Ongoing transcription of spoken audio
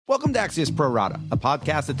Welcome to Axios Pro Rata, a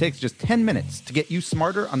podcast that takes just 10 minutes to get you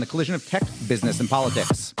smarter on the collision of tech, business, and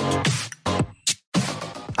politics.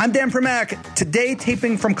 I'm Dan Primack, today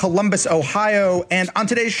taping from Columbus, Ohio, and on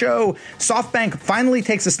today's show, SoftBank finally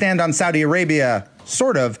takes a stand on Saudi Arabia,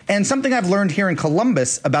 sort of, and something I've learned here in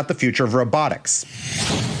Columbus about the future of robotics.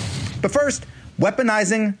 But first,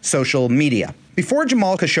 weaponizing social media. Before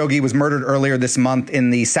Jamal Khashoggi was murdered earlier this month in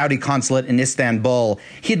the Saudi consulate in Istanbul,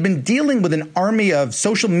 he had been dealing with an army of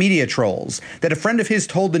social media trolls that a friend of his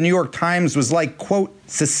told the New York Times was like, quote,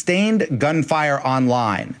 sustained gunfire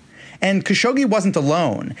online. And Khashoggi wasn't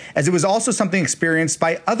alone, as it was also something experienced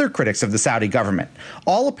by other critics of the Saudi government,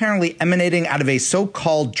 all apparently emanating out of a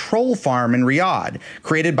so-called troll farm in Riyadh,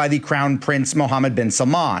 created by the Crown Prince Mohammed bin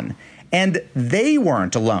Salman. And they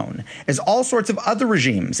weren't alone, as all sorts of other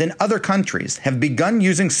regimes in other countries have begun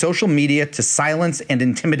using social media to silence and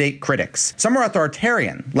intimidate critics. Some are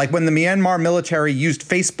authoritarian, like when the Myanmar military used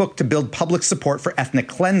Facebook to build public support for ethnic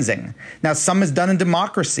cleansing. Now, some is done in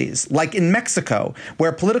democracies, like in Mexico,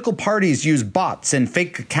 where political parties use bots and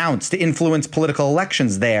fake accounts to influence political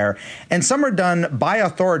elections there. And some are done by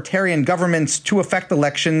authoritarian governments to affect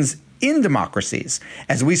elections in democracies,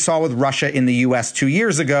 as we saw with Russia in the US 2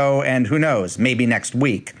 years ago, and who knows, maybe next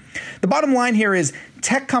week. The bottom line here is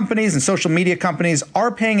tech companies and social media companies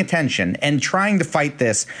are paying attention and trying to fight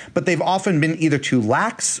this, but they've often been either too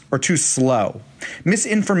lax or too slow.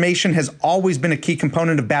 Misinformation has always been a key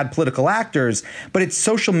component of bad political actors, but it's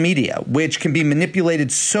social media, which can be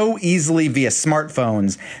manipulated so easily via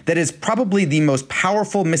smartphones, that is probably the most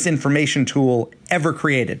powerful misinformation tool ever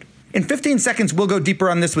created. In 15 seconds, we'll go deeper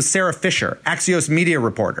on this with Sarah Fisher, Axios media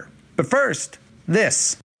reporter. But first,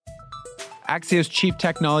 this. Axios chief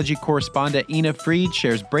technology correspondent Ina Fried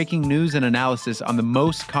shares breaking news and analysis on the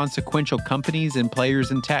most consequential companies and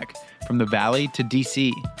players in tech, from the Valley to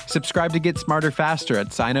DC. Subscribe to get smarter faster at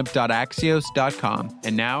signup.axios.com.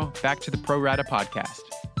 And now, back to the Pro Rata podcast.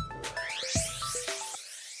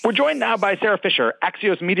 We're joined now by Sarah Fisher,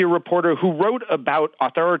 Axios media reporter, who wrote about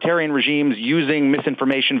authoritarian regimes using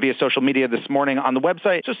misinformation via social media this morning on the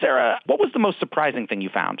website. So, Sarah, what was the most surprising thing you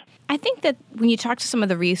found? I think that when you talk to some of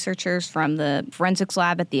the researchers from the forensics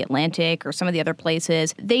lab at the Atlantic or some of the other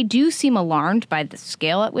places, they do seem alarmed by the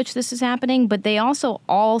scale at which this is happening, but they also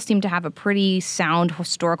all seem to have a pretty sound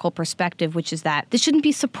historical perspective, which is that this shouldn't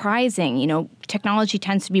be surprising. You know, technology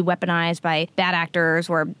tends to be weaponized by bad actors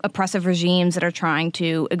or oppressive regimes that are trying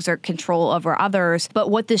to exert control over others. But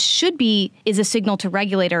what this should be is a signal to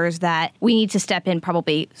regulators that we need to step in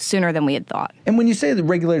probably sooner than we had thought. And when you say the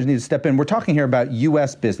regulators need to step in, we're talking here about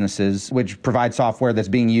U.S. businesses which provide software that's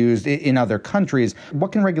being used in other countries.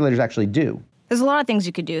 What can regulators actually do? There's a lot of things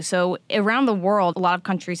you could do. So around the world, a lot of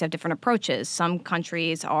countries have different approaches. Some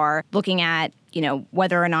countries are looking at,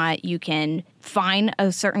 whether or not you can fine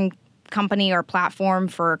a certain company or platform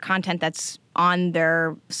for content that's on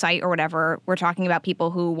their site or whatever. We're talking about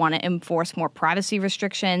people who want to enforce more privacy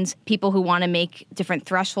restrictions, people who want to make different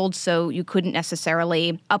thresholds so you couldn't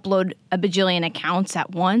necessarily upload a bajillion accounts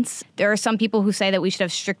at once. There are some people who say that we should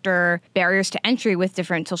have stricter barriers to entry with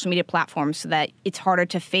different social media platforms so that it's harder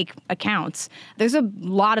to fake accounts. There's a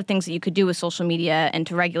lot of things that you could do with social media and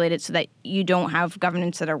to regulate it so that you don't have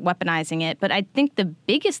governments that are weaponizing it. But I think the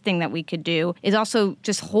biggest thing that we could do is also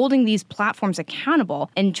just holding these platforms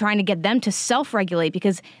accountable and trying to get them to self-regulate,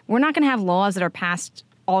 because we're not going to have laws that are passed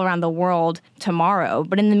all around the world tomorrow.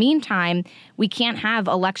 But in the meantime, we can't have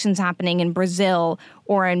elections happening in Brazil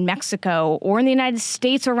or in Mexico or in the United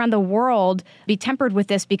States or around the world be tempered with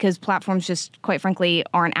this because platforms just, quite frankly,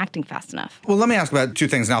 aren't acting fast enough. Well, let me ask about two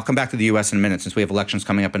things, and I'll come back to the U.S. in a minute since we have elections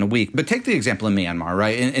coming up in a week. But take the example of Myanmar,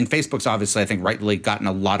 right? And Facebook's obviously, I think, rightly gotten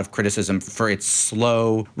a lot of criticism for its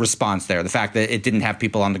slow response there. The fact that it didn't have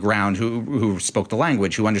people on the ground who spoke the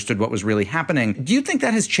language, who understood what was really happening. Do you think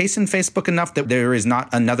that has chastened Facebook enough that there is not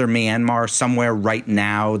another Myanmar somewhere right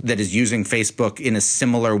now that is using Facebook in a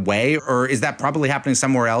similar way? Or is that probably happening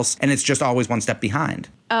somewhere else and it's just always one step behind?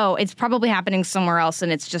 Oh, it's probably happening somewhere else and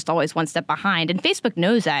it's just always one step behind. And Facebook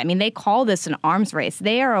knows that. I mean, they call this an arms race.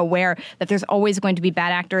 They are aware that there's always going to be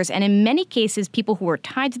bad actors. And in many cases, people who are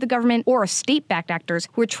tied to the government or are state-backed actors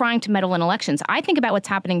who are trying to meddle in elections. I think about what's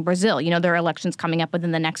happening in Brazil. There are elections coming up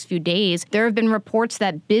within the next few days. There have been reports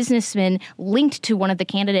that businessmen linked to one of the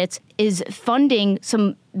candidates is funding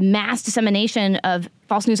some mass dissemination of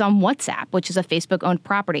false news on WhatsApp, which is a Facebook-owned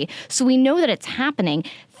property. So we know that it's happening.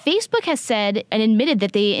 Facebook has said and admitted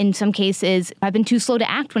that they, in some cases, have been too slow to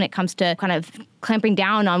act when it comes to kind of clamping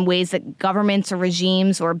down on ways that governments or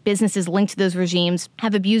regimes or businesses linked to those regimes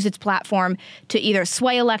have abused its platform to either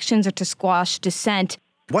sway elections or to squash dissent.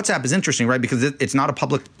 WhatsApp is interesting, right? Because it's not a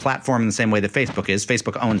public platform in the same way that Facebook is.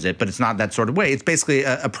 Facebook owns it, but it's not that sort of way. It's basically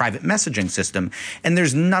a private messaging system. And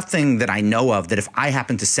there's nothing that I know of that if I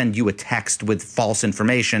happen to send you a text with false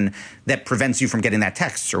information that prevents you from getting that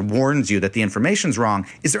text or warns you that the information's wrong.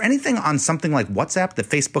 Is there anything on something like WhatsApp that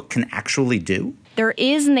Facebook can actually do? There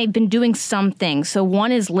is, and they've been doing some things. So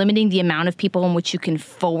one is limiting the amount of people in which you can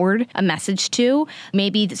forward a message to.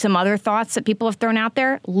 Maybe some other thoughts that people have thrown out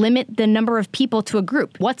there, limit the number of people to a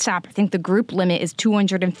group. WhatsApp, I think the group limit is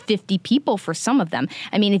 250 people for some of them.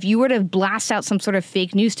 I mean, if you were to blast out some sort of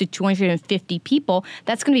fake news to 250 people,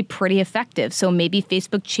 that's going to be pretty effective. So maybe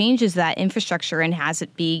Facebook changes that infrastructure and has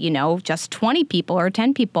it be, just 20 people or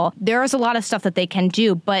 10 people. There is a lot of stuff that they can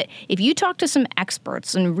do. But if you talk to some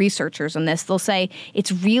experts and researchers on this, they'll say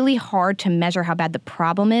it's really hard to measure how bad the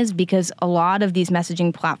problem is because a lot of these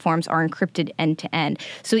messaging platforms are encrypted end to end.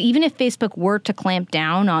 So even if Facebook were to clamp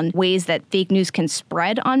down on ways that fake news can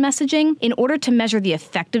spread on messaging, in order to measure the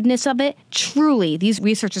effectiveness of it, truly, these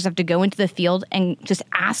researchers have to go into the field and just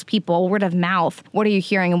ask people word of mouth, what are you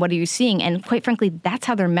hearing and what are you seeing? And quite frankly, that's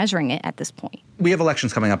how they're measuring it at this point. We have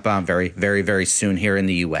elections coming up very, very, very soon here in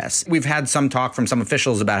the U.S. We've had some talk from some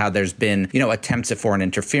officials about how there's been, attempts at foreign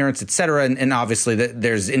interference, et cetera. And obviously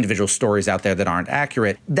there's individual stories out there that aren't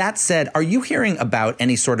accurate. That said, are you hearing about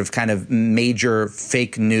any sort of kind of major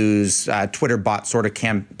fake news, Twitter bot sort of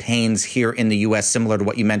campaigns here in the U.S. similar to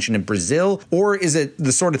what you mentioned in Brazil? Or is it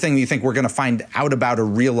the sort of thing you think we're going to find out about or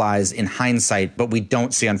realize in hindsight, but we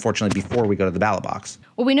don't see, unfortunately, before we go to the ballot box?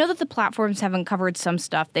 Well, we know that the platforms have uncovered some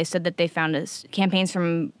stuff. They said that they found campaigns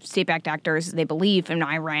from state-backed actors, they believe, in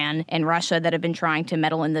Iran and Russia that have been trying to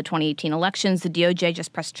meddle in the 2018 elections. The DOJ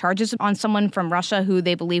just pressed charges on someone from Russia who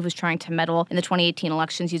they believe was trying to meddle in the 2018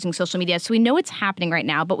 elections using social media. So we know it's happening right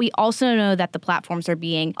now, but we also know that the platforms are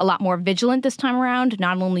being a lot more vigilant this time around,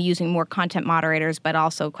 not only using more content moderators, but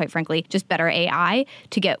also, quite frankly, just better AI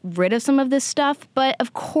to get rid of some of this stuff. But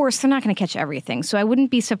of course, they're not going to catch everything. So I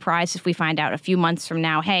wouldn't be surprised if we find out a few months from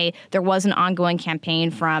now, hey, there was an ongoing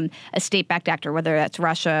campaign from a state-backed actor, whether that's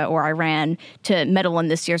Russia or Iran, to meddle in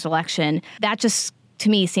this year's election. That just, to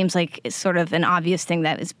me, seems like it's sort of an obvious thing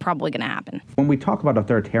that is probably going to happen. When we talk about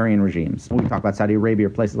authoritarian regimes, when we talk about Saudi Arabia or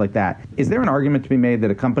places like that, is there an argument to be made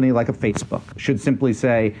that a company like a Facebook should simply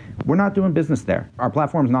say, we're not doing business there. Our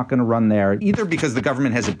platform's not going to run there, either because the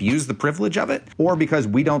government has abused the privilege of it or because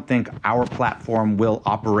we don't think our platform will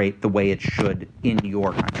operate the way it should in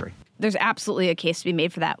your country? There's absolutely a case to be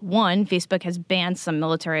made for that. One, Facebook has banned some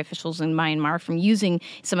military officials in Myanmar from using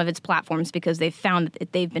some of its platforms because they've found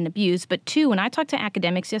that they've been abused. But two, when I talked to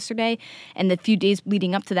academics yesterday and the few days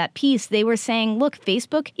leading up to that piece, they were saying, look,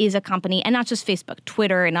 Facebook is a company, and not just Facebook,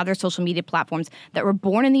 Twitter and other social media platforms that were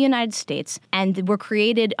born in the United States and were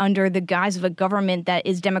created under the guise of a government that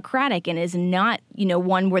is democratic and is not,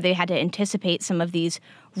 one where they had to anticipate some of these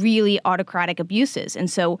really autocratic abuses. And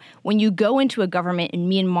so when you go into a government in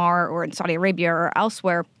Myanmar or in Saudi Arabia or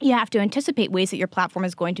elsewhere, you have to anticipate ways that your platform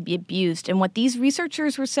is going to be abused. And what these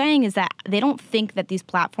researchers were saying is that they don't think that these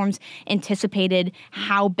platforms anticipated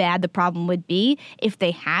how bad the problem would be. If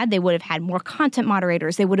they had, they would have had more content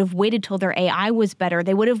moderators. They would have waited till their AI was better.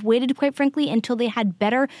 They would have waited, quite frankly, until they had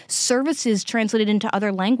better services translated into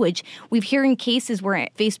other language. We've hearing cases where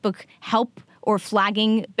Facebook help or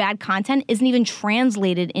flagging bad content isn't even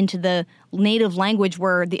translated into the native language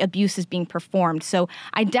where the abuse is being performed. So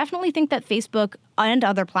I definitely think that Facebook and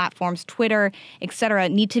other platforms, Twitter, et cetera,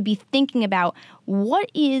 need to be thinking about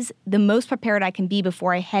what is the most prepared I can be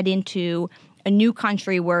before I head into a new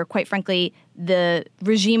country where, quite frankly, the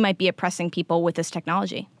regime might be oppressing people with this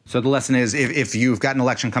technology. So the lesson is, if you've got an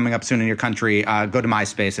election coming up soon in your country, go to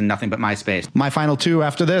MySpace and nothing but MySpace. My final two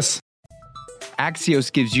after this.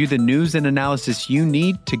 Axios gives you the news and analysis you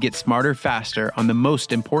need to get smarter faster on the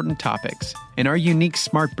most important topics. In our unique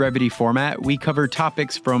Smart Brevity format, we cover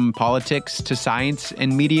topics from politics to science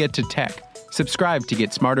and media to tech. Subscribe to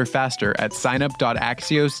get smarter faster at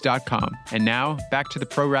signup.axios.com. And now, back to the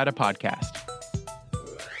Pro Rata podcast.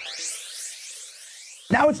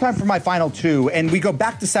 Now it's time for my final two, and we go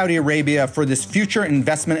back to Saudi Arabia for this Future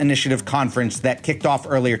Investment Initiative conference that kicked off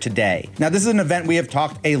earlier today. Now, this is an event we have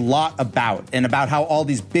talked a lot about, and about how all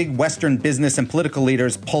these big Western business and political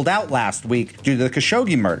leaders pulled out last week due to the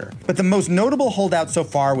Khashoggi murder. But the most notable holdout so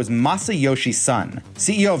far was Masayoshi Son,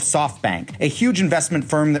 CEO of SoftBank, a huge investment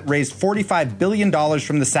firm that raised $45 billion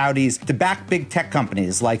from the Saudis to back big tech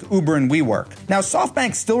companies like Uber and WeWork. Now,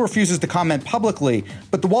 SoftBank still refuses to comment publicly,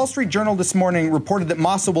 but the Wall Street Journal this morning reported that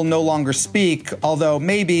Massa will no longer speak, although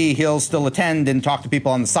maybe he'll still attend and talk to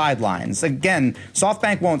people on the sidelines. Again,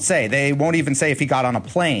 SoftBank won't say. They won't even say if he got on a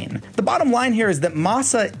plane. The bottom line here is that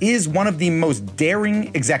Massa is one of the most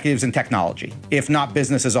daring executives in technology, if not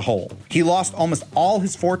business as a whole. He lost almost all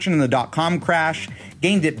his fortune in the dot-com crash,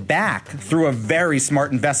 gained it back through a very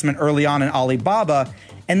smart investment early on in Alibaba,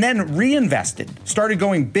 and then reinvested, started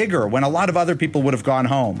going bigger when a lot of other people would have gone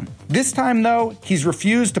home. This time, though, he's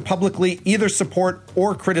refused to publicly either support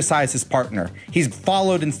or criticize his partner. He's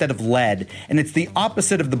followed instead of led, and it's the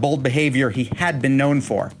opposite of the bold behavior he had been known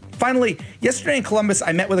for. Finally, yesterday in Columbus,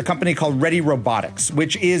 I met with a company called Ready Robotics,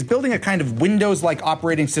 which is building a kind of Windows-like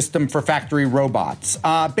operating system for factory robots.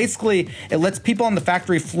 Basically, it lets people on the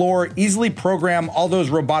factory floor easily program all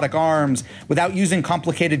those robotic arms without using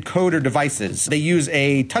complicated code or devices. They use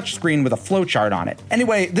a touchscreen with a flowchart on it.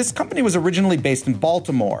 Anyway, this company was originally based in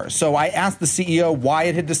Baltimore, so I asked the CEO why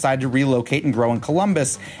it had decided to relocate and grow in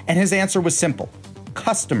Columbus, and his answer was simple.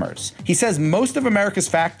 Customers. He says most of America's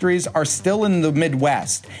factories are still in the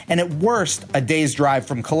Midwest, and at worst, a day's drive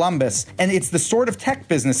from Columbus. And it's the sort of tech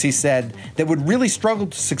business, he said, that would really struggle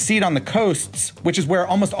to succeed on the coasts, which is where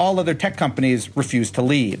almost all other tech companies refuse to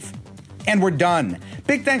leave. And we're done.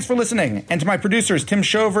 Big thanks for listening. And to my producers, Tim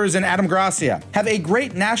Shovers and Adam Gracia. Have a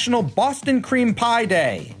great National Boston Cream Pie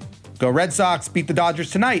Day. Go Red Sox, beat the Dodgers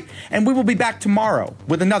tonight, and we will be back tomorrow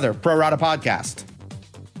with another Pro Rata podcast.